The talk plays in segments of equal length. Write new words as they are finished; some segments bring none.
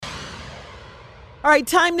All right,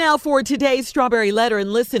 time now for today's Strawberry Letter.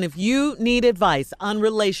 And listen, if you need advice on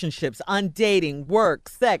relationships, on dating, work,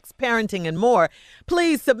 sex, parenting, and more,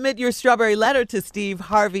 please submit your Strawberry Letter to Steve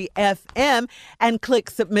Harvey FM and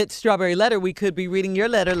click Submit Strawberry Letter. We could be reading your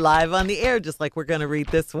letter live on the air, just like we're going to read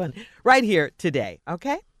this one right here today,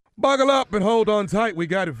 okay? Buckle up and hold on tight. We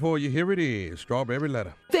got it for you. Here it is, Strawberry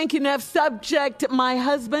Letter. Thank you, Neff. Subject, my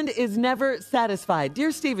husband is never satisfied.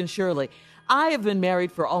 Dear Stephen Shirley, I have been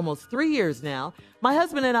married for almost 3 years now. My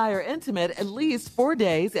husband and I are intimate at least 4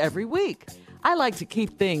 days every week. I like to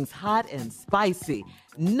keep things hot and spicy.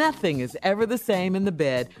 Nothing is ever the same in the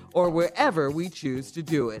bed or wherever we choose to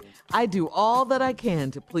do it. I do all that I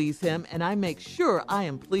can to please him, and I make sure I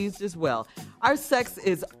am pleased as well. Our sex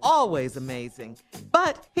is always amazing,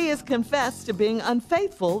 but he has confessed to being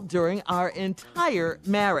unfaithful during our entire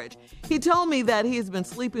marriage. He told me that he has been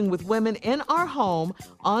sleeping with women in our home,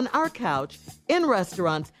 on our couch, in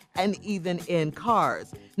restaurants, and even in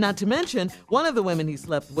cars. Not to mention, one of the women he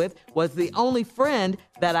slept with was the only friend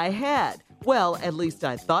that I had. Well, at least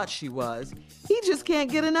I thought she was. He just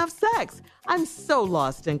can't get enough sex. I'm so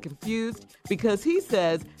lost and confused because he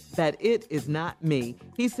says that it is not me.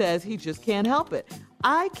 He says he just can't help it.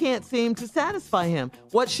 I can't seem to satisfy him.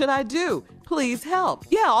 What should I do? Please help.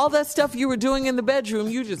 Yeah, all that stuff you were doing in the bedroom,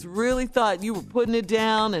 you just really thought you were putting it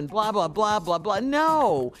down and blah, blah, blah, blah, blah.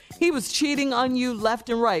 No, he was cheating on you left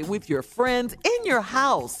and right with your friends in your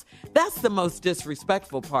house. That's the most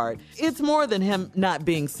disrespectful part. It's more than him not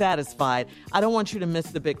being satisfied. I don't want you to miss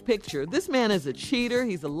the big picture. This man is a cheater.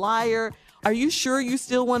 He's a liar. Are you sure you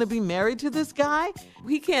still want to be married to this guy?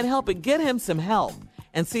 He can't help it. Get him some help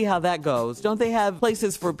and see how that goes. Don't they have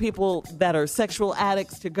places for people that are sexual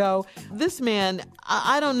addicts to go? This man,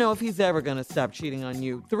 I don't know if he's ever going to stop cheating on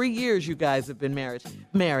you. 3 years you guys have been married.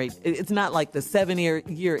 It's not like the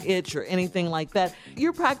 7-year itch or anything like that.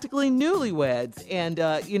 You're practically newlyweds, and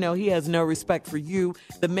he has no respect for you,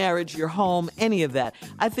 the marriage, your home, any of that.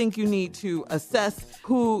 I think you need to assess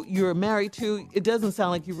who you're married to. It doesn't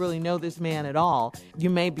sound like you really know this man at all. You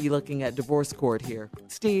may be looking at divorce court here.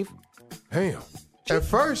 Steve? Damn. At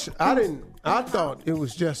first, I thought it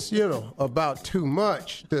was just, about too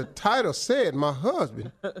much. The title said my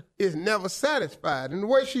husband is never satisfied. And the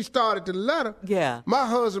way she started the letter, yeah, my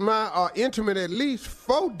husband and I are intimate at least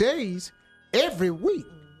 4 days every week.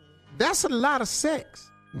 That's a lot of sex.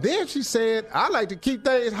 Then she said, I like to keep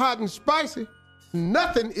things hot and spicy.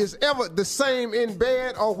 Nothing is ever the same in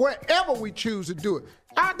bed or wherever we choose to do it.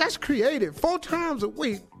 That's creative. 4 times a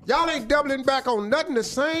week. Y'all ain't doubling back on nothing the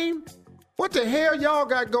same. What the hell y'all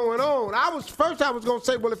got going on? I was going to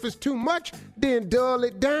say, well, if it's too much, then dull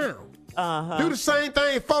it down. Uh-huh. Do the same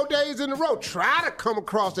thing 4 days in a row. Try to come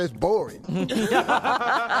across as boring.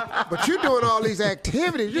 But you're doing all these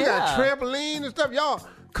activities. You got trampoline and stuff. Y'all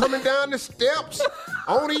coming down the steps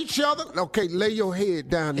on each other. Okay, lay your head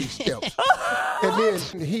down these steps. And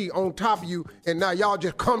then he on top of you, and now y'all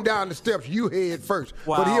just come down the steps, you head first.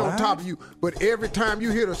 Wow. But he on top of you. But every time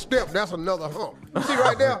you hit a step, that's another hump. See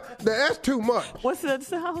right there? That's too much. What's that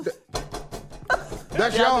sound?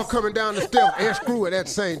 That's y'all coming down the steps and screwing at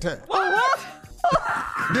the same time. What?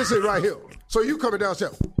 This is right here. So you coming down the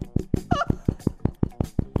steps.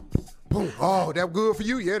 Boom. Oh, that good for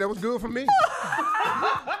you? Yeah, that was good for me.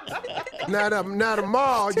 Now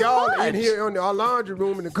tomorrow, y'all in here in our laundry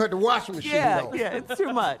room and cut the washing machine off. Yeah, it's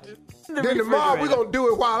too much. Then tomorrow we're going to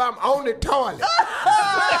do it while I'm on the toilet.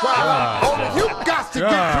 You got to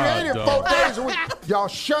get creative 4 days a week. Y'all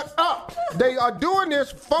shut up. They are doing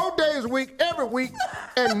this 4 days a week, every week,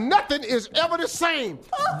 and nothing is ever the same.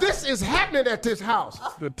 This is happening at this house.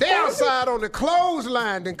 They outside on the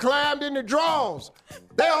clothesline and climbed in the drawers.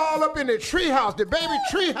 They're all up in the treehouse. The baby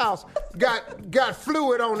treehouse got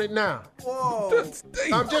fluid on it now. Whoa.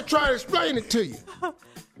 I'm just trying to explain it to you.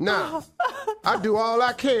 Now, I do all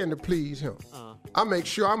I can to please him. I make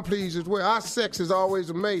sure I'm pleased as well. Our sex is always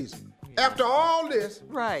amazing. After all this,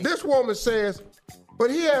 this woman says, but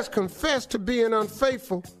he has confessed to being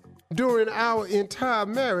unfaithful during our entire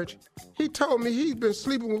marriage. He told me he's been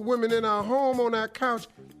sleeping with women in our home, on our couch,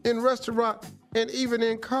 in restaurants, and even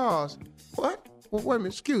in cars. What? Well, wait a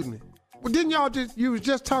minute, excuse me. Well, didn't you was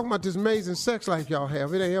just talking about this amazing sex life y'all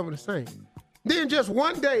have. It ain't ever the same. Then just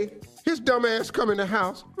one day, his dumb ass come in the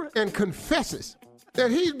house and confesses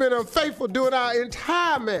that he's been unfaithful during our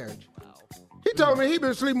entire marriage. He told me he's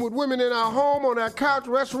been sleeping with women in our home, on our couch,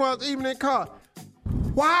 restaurants, even in cars.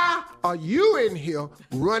 Why are you in here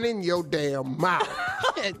running your damn mouth?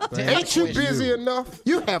 Ain't you busy enough?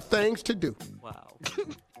 You have things to do. Wow.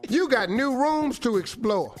 You got new rooms to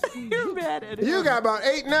explore. You're mad at him. You got about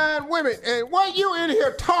 8, 9 women, and what you in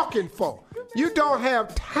here talking for? You don't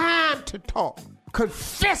have time to talk.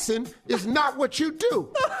 confessing is not what you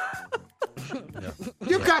do.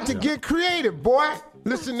 You got to get creative, boy.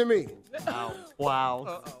 Listen to me.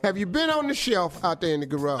 Wow. Have you been on the shelf out there in the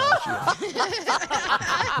garage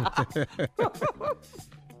yet?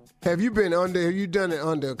 Have you done it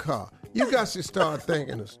under a car? You got to start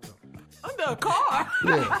thinking of stuff. Under a car?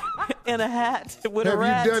 Yeah. In a hat with a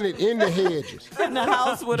rat? Have you done it in the hedges? In the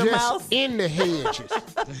house with a mouse? Just in the hedges.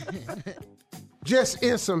 Just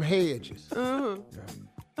in some hedges. You're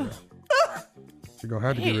going to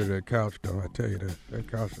have to get rid of that couch, though. I tell you that.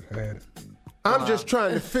 That couch has had it. I'm just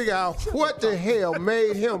trying to figure out what the hell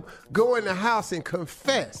made him go in the house and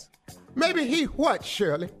confess. Maybe he what,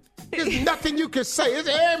 Shirley? There's nothing you can say.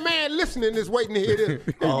 Every man listening is waiting to hear this.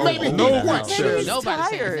 Maybe he what, Shirley? Maybe he's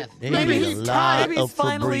tired. Maybe he's tired. Maybe he's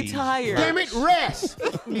finally tired. Damn it, rest.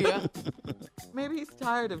 Yeah. Maybe he's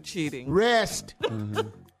tired of cheating. Rest. Mm-hmm.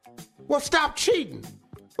 Well, stop cheating.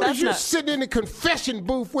 What are you sitting in the confession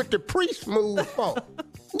booth with the priest move for?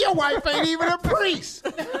 Your wife ain't even a priest.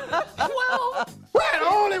 Well, the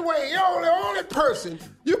only way, the only person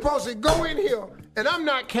you're supposed to go in here, and I'm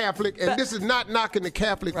not Catholic, and this is not knocking the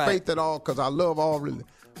Catholic faith at all, because I love all religion.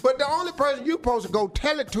 But the only person you're supposed to go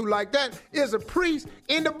tell it to like that is a priest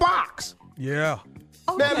in the box. Yeah.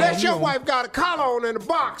 Okay. Now, unless your wife got a collar on in the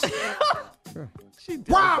box,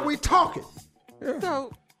 why are we talking? Yeah.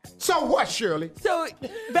 So what, Shirley? So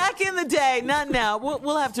back in the day, not now,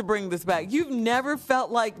 we'll have to bring this back. You've never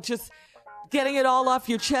felt like just getting it all off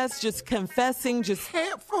your chest, just confessing, just...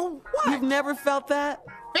 For what? You've never felt that?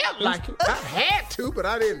 Felt like it. I had to, but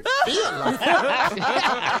I didn't feel like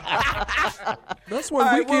it. That's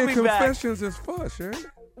what weekend confessions is for, Shirley.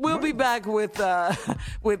 We'll be back with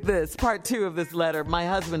this, part 2 of this letter. My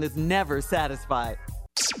husband is never satisfied.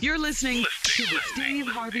 You're listening to the Steve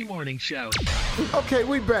Harvey Morning Show. Okay,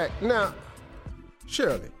 we back. Now,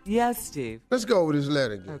 Shirley. Yes, Steve. Let's go over this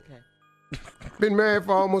letter again. Okay. Been married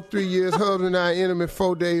for almost 3 years. Husband and I intimate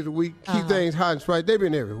 4 days a week. Keep things hot and spicy. They've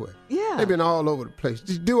been everywhere. Yeah. They've been all over the place.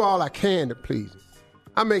 Just do all I can to please him.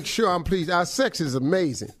 I make sure I'm pleased. Our sex is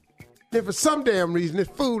amazing. Then for some damn reason, this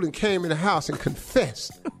fool came in the house and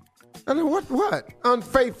confessed. I mean, what?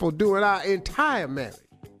 Unfaithful during our entire marriage.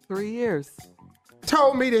 3 years.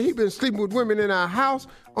 Told me that he been sleeping with women in our house,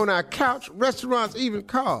 on our couch, restaurants, even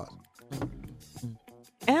cars.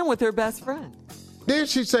 And with her best friend. Then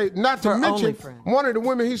she said, not to mention, one of the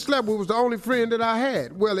women he slept with was the only friend that I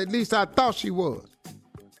had. Well, at least I thought she was.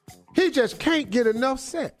 He just can't get enough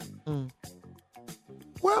sex.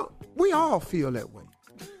 Well, we all feel that way.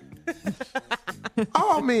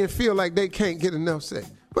 All men feel like they can't get enough sex.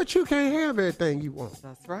 But you can't have everything you want.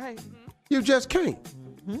 That's right. You just can't.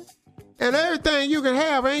 Mm-hmm. And everything you can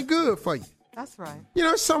have ain't good for you. That's right. You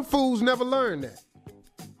know, some fools never learn that.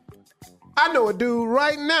 I know a dude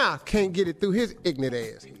right now can't get it through his ignorant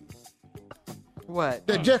ass head. What?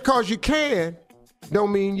 That just cause you can,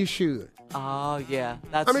 don't mean you should. Oh, yeah.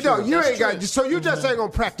 That's I mean, true. dog, you ain't got, so you just ain't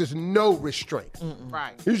gonna practice no restraint.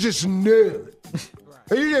 Right. You just none.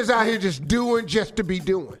 Right. You just out here just doing just to be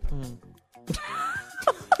doing.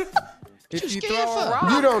 If you throw a rock.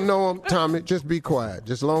 You don't know him, Tommy. Just be quiet.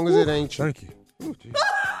 Just as long as it ain't you. Thank you. Ooh,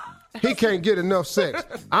 he can't get enough sex.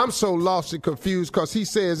 I'm so lost and confused because he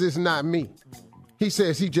says it's not me. He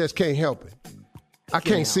says he just can't help it. I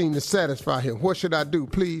can't seem to satisfy him. What should I do?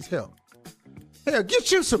 Please help. Hell, get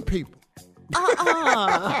you some people. What?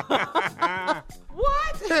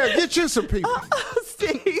 Hell, get you some people.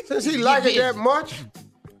 Steve. Since he like it that much,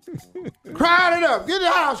 crowd it up. Get the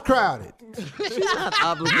house crowded. She's not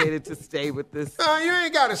obligated to stay with this. You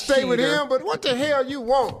ain't got to stay with him, but what the hell you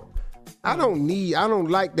want? I don't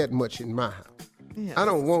like that much in my house. Yeah, I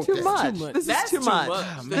don't want too that. Much. This is too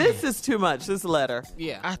much. This is too much, this letter.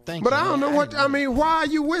 Yeah, I think. But I don't know why are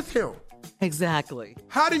you with him? Exactly.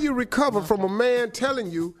 How do you recover from a man telling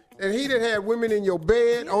you that he done had women in your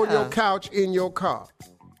bed, on your couch, in your car,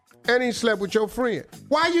 and he slept with your friend?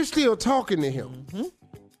 Why are you still talking to him? Mm-hmm.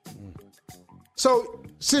 So,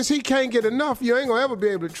 since he can't get enough, you ain't gonna ever be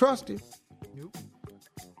able to trust him. Nope.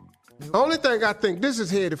 Only thing I think, this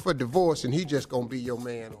is headed for divorce, and he just gonna be your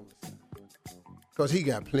man on the side. Because he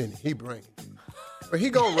got plenty. He bring it. But he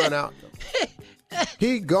gonna run out, though.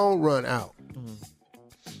 He gonna run out.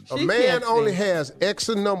 A man only has X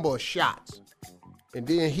number of shots, and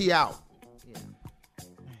then he out.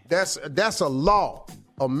 Yeah. That's a law.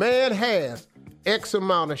 A man has X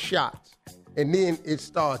amount of shots, and then it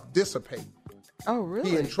starts dissipating. Oh, really?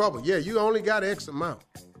 He in trouble. Yeah, you only got X amount.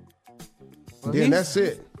 Well, then that's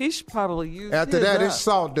it. He should probably use After that, it's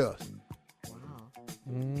sawdust.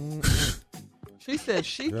 Wow. She said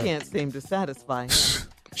she can't seem to satisfy him.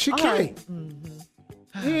 She can't. Right.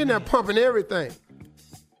 Mm-hmm. He in there pumping everything.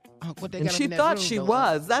 What they And got she up in that thought room, she though?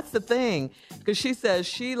 was. That's the thing. Because she says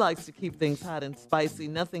she likes to keep things hot and spicy.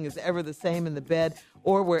 Nothing is ever the same in the bed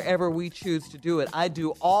or wherever we choose to do it. I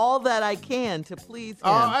do all that I can to please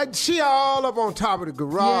him. She all up on top of the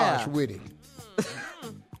garage with it.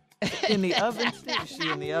 In the oven, Steve? Is she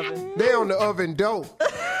in the oven? They on the oven dough.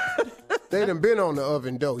 They done been on the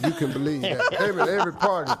oven dough. You can believe that. They been every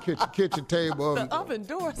part of the kitchen table. The oven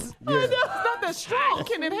doors. Yeah. It's not that strong.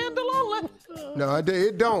 Can it handle all that? No,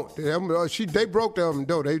 it don't. They broke the oven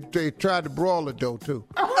dough. They tried to broil the dough too.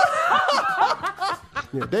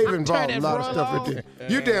 Yeah, they've involved a lot of stuff in there.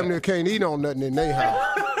 You damn near can't eat on nothing in their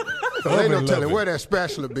house. So ain't no telling where that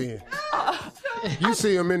spatula been. You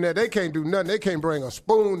see them in there, they can't do nothing. They can't bring a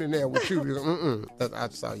spoon in there with you. I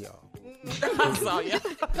saw y'all.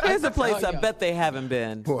 Here's a place I bet they haven't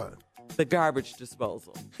been. What? The garbage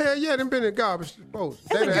disposal. Hell yeah, them been in garbage disposal.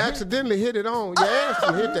 They done accidentally hit it on. Your ass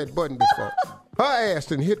done hit that button before. Her ass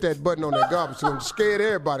done hit that button on that garbage disposal and scared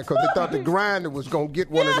everybody because they thought the grinder was going to get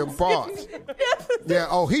one of them parts. Yeah,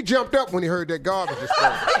 oh, he jumped up when he heard that garbage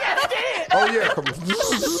disposal. Oh yeah, come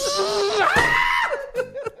on.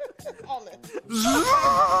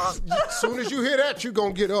 As soon as you hear that, you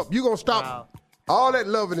going to get up. You going to stop. Wow. All that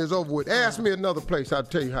loving is over with. Ask me another place, I'll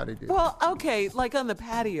tell you how they did. Well, okay, like on the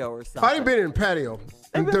patio or something. I ain't been in the patio.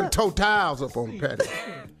 Them toe tiles up on the patio.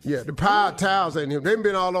 Yeah, the power tiles ain't here. They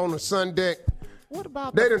been all on the sun deck. What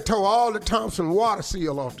about They done tore all the Thompson water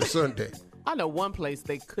seal off the sun deck. I know one place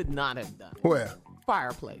they could not have done. Where?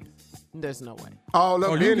 Fireplace. There's no way. All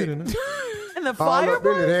up in it. In the All up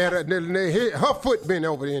in fireplace? it. Her foot been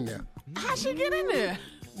over in there. How'd she get in there?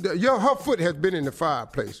 Her foot has been in the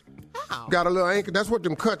fireplace. How? Got a little ankle. That's what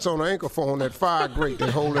them cuts on the ankle for on that fire grate they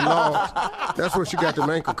holding logs. That's what she got them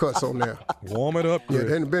ankle cuts on there. Warm it up, Yeah,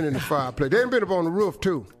 Chris. they done been in the fireplace. They done been up on the roof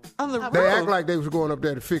too. On the They roof? act like they was going up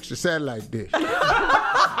there to fix the satellite dish.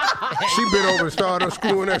 She been over and started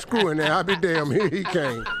unscrewing that screw in there. I be damn, here he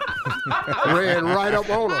came. Ran right up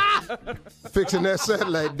on her. Fixing that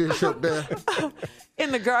satellite dish up there.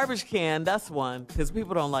 In the garbage can, that's one, because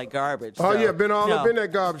people don't like garbage. Oh, so, yeah, been all up no. in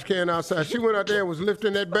that garbage can outside. She went out there and was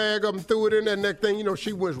lifting that bag up and threw it in there. Next thing you know,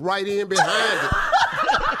 she was right in behind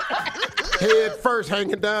it. Head first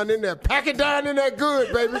hanging down in there. Pack it down in there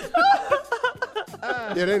good, baby.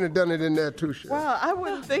 Yeah, they done done it in there too, sure. Well, I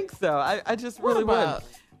wouldn't think so. I just really about-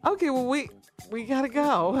 wouldn't. Okay, well, we got to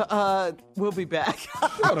go. We'll be back.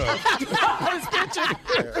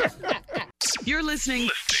 You're listening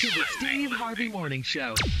to the Steve Harvey Morning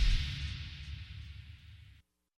Show.